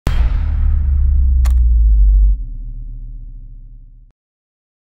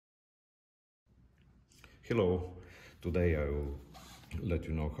Hello, today I will let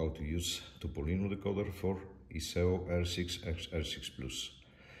you know how to use Topolino Decoder for Iseo R6 R6 Plus.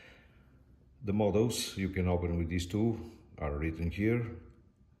 The models you can open with these two are written here,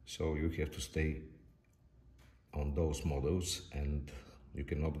 so you have to stay on those models and you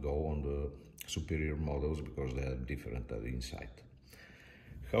cannot go on the superior models because they are different at the inside.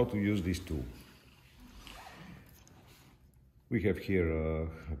 How to use these two? We have here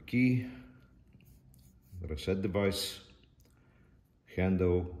a key, reset device,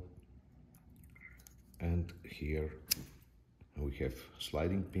 handle, and here we have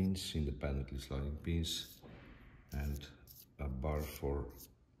sliding pins, independently sliding pins, and a bar for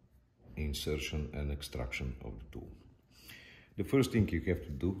insertion and extraction of the tool. The first thing you have to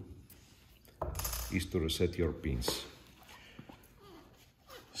do is to reset your pins.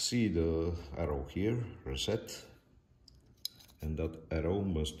 See the arrow here, reset, and that arrow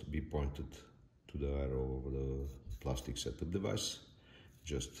must be pointed to the arrow of the plastic setup device.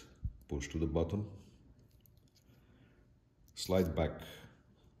 Just push to the bottom, slide back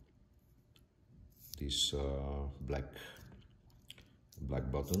this black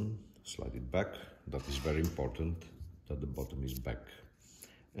button, slide it back. That is very important, that the bottom is back.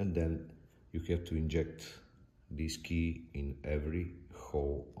 And then you have to inject this key in every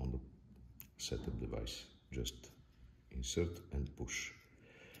hole on the setup device. Just insert and push.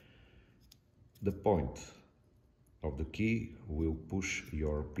 The point of the key will push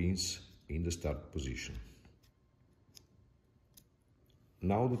your pins in the start position.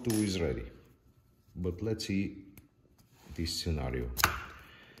 Now the tool is ready, but let's see this scenario.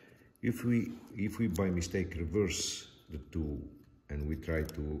 If we by mistake reverse the tool and we try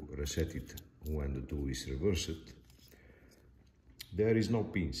to reset it when the tool is reversed, there is no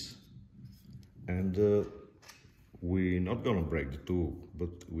pins, and we're not gonna break the tool, but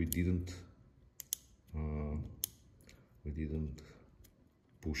we didn't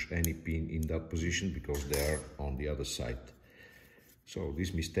push any pin in that position because they are on the other side. So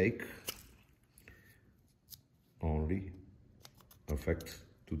this mistake only affects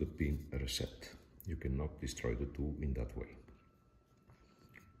to the pin reset. You cannot destroy the tool in that way.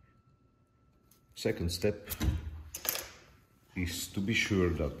 Second step is to be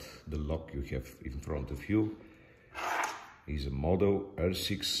sure that the lock you have in front of you is a model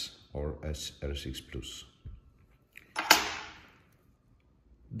R6 or R6 Plus.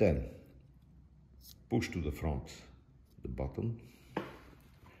 Then push to the front the button,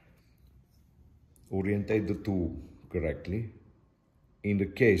 orientate the tool correctly. In the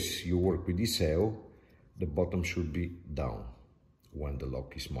case you work with Iseo, the bottom should be down when the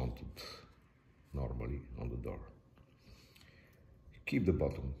lock is mounted normally on the door. Keep the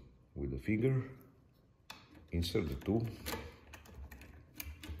bottom with the finger, insert the tool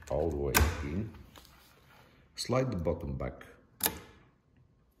all the way in, slide the bottom back.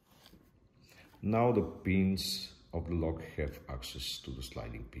 Now the pins of the lock have access to the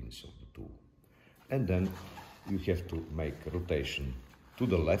sliding pins of the tool. And then you have to make a rotation to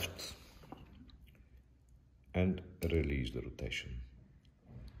the left and release the rotation.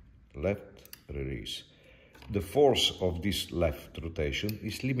 Left, release. The force of this left rotation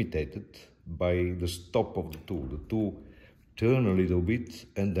is limited by the stop of the tool. The tool turn a little bit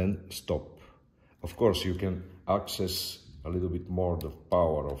and then stop. Of course, you can access a little bit more the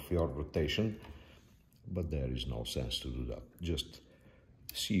power of your rotation, but there is no sense to do that. Just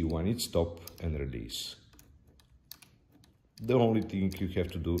see when it stops and release. The only thing you have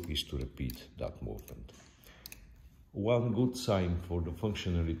to do is to repeat that movement. One good sign for the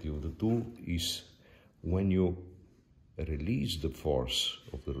functionality of the tool is when you release the force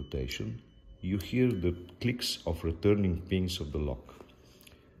of the rotation, you hear the clicks of returning pins of the lock.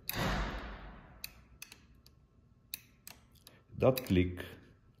 That click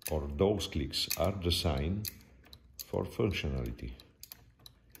or those clicks are the sign for functionality.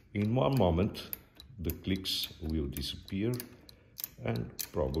 In one moment, the clicks will disappear, and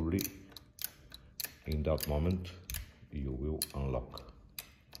probably in that moment you will unlock.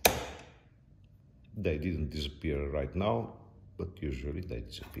 They didn't disappear right now, but usually they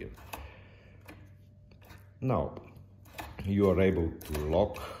disappear. Now you are able to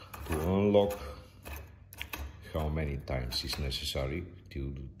lock, to unlock, how many times is necessary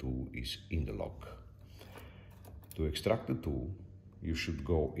till the tool is in the lock. To extract the tool, you should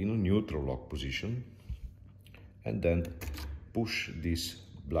go in a neutral lock position and then push this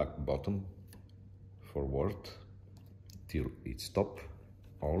black button forward till it stops.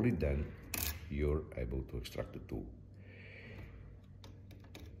 Only then you're able to extract the tool.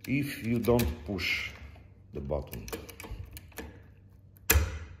 If you don't push the button,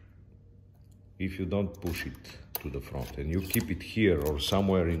 if you don't push it to the front and you keep it here or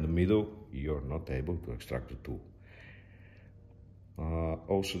somewhere in the middle, you're not able to extract the tool.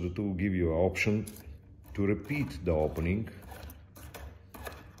 Also, the tool gives you an option to repeat the opening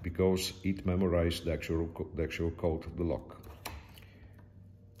because it memorized the actual code of the lock.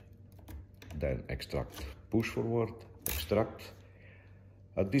 Then extract, push forward, extract.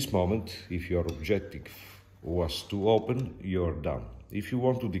 At this moment, if your objective was to open, you're done. If you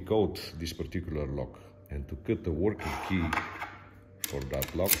want to decode this particular lock and to cut the working key for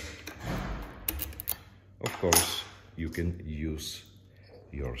that lock, of course, you can use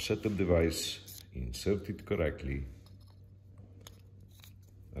your setup device, insert it correctly.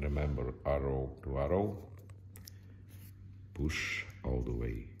 Remember, arrow to arrow, push all the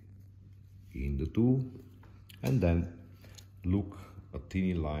way in the tool, and then look at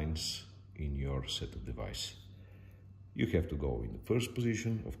tiny lines in your setup device. You have to go in the first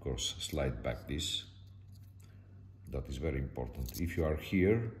position, of course, slide back this. That is very important. If you are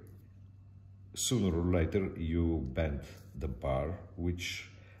here, sooner or later you bend the bar which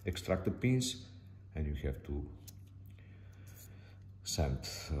extract the pins, and you have to send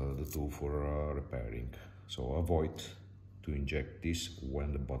the tool for repairing. So avoid to inject this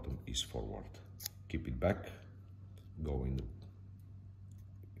when the bottom is forward. Keep it back, go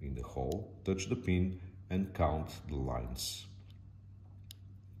in the hole, touch the pin and count the lines.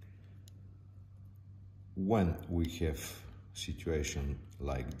 When we have situation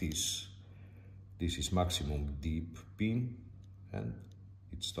like this is maximum deep pin and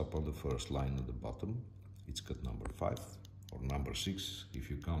it stops on the first line at the bottom. It's cut number 5 or number 6 if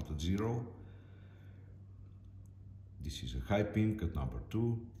you count at 0. This is a high pin, cut number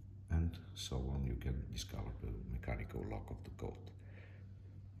 2, and so on. You can discover the mechanical lock of the code.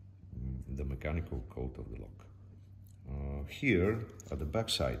 The mechanical code of the lock. Here at the back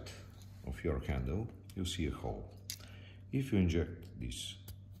side of your handle you see a hole. If you inject this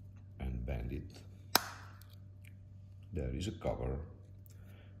and bend it, there is a cover,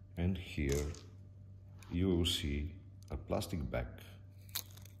 and here you will see a plastic bag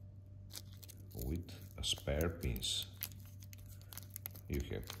with a spare pins. You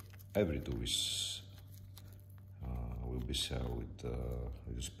have every tool will be sold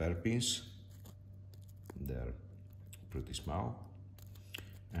with spare pins. They're pretty small,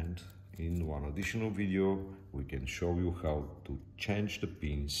 and in one additional video we can show you how to change the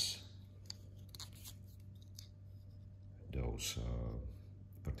pins, those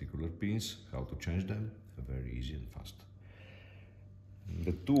particular pins, how to change them, very easy and fast.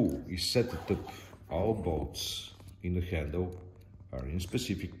 The tool is set up, all bolts in the handle are in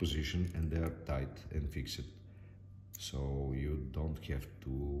specific position and they are tight and fixed, so you don't have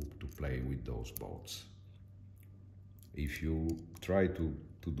to play with those bolts. If you try to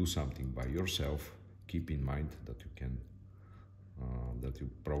do something by yourself, keep in mind that you can that you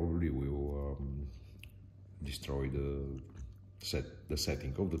probably will destroy the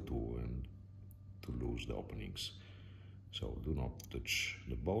setting of the tool and to lose the openings. So do not touch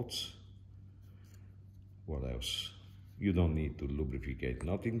the bolts. What else? You don't need to lubricate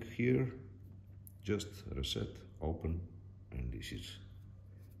nothing here. Just reset, open, and this is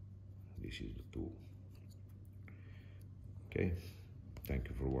the tool. Okay, thank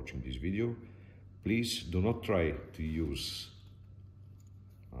you for watching this video. Please do not try to use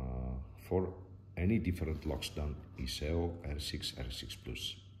for any different locks than Iseo R6, R6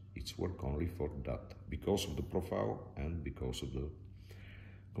 Plus. It's work only for that, because of the profile and because of the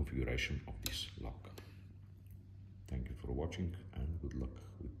configuration of this lock. Thank you for watching and good luck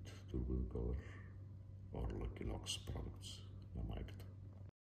with turbodecoder or LuckyLocks products. Namaikt.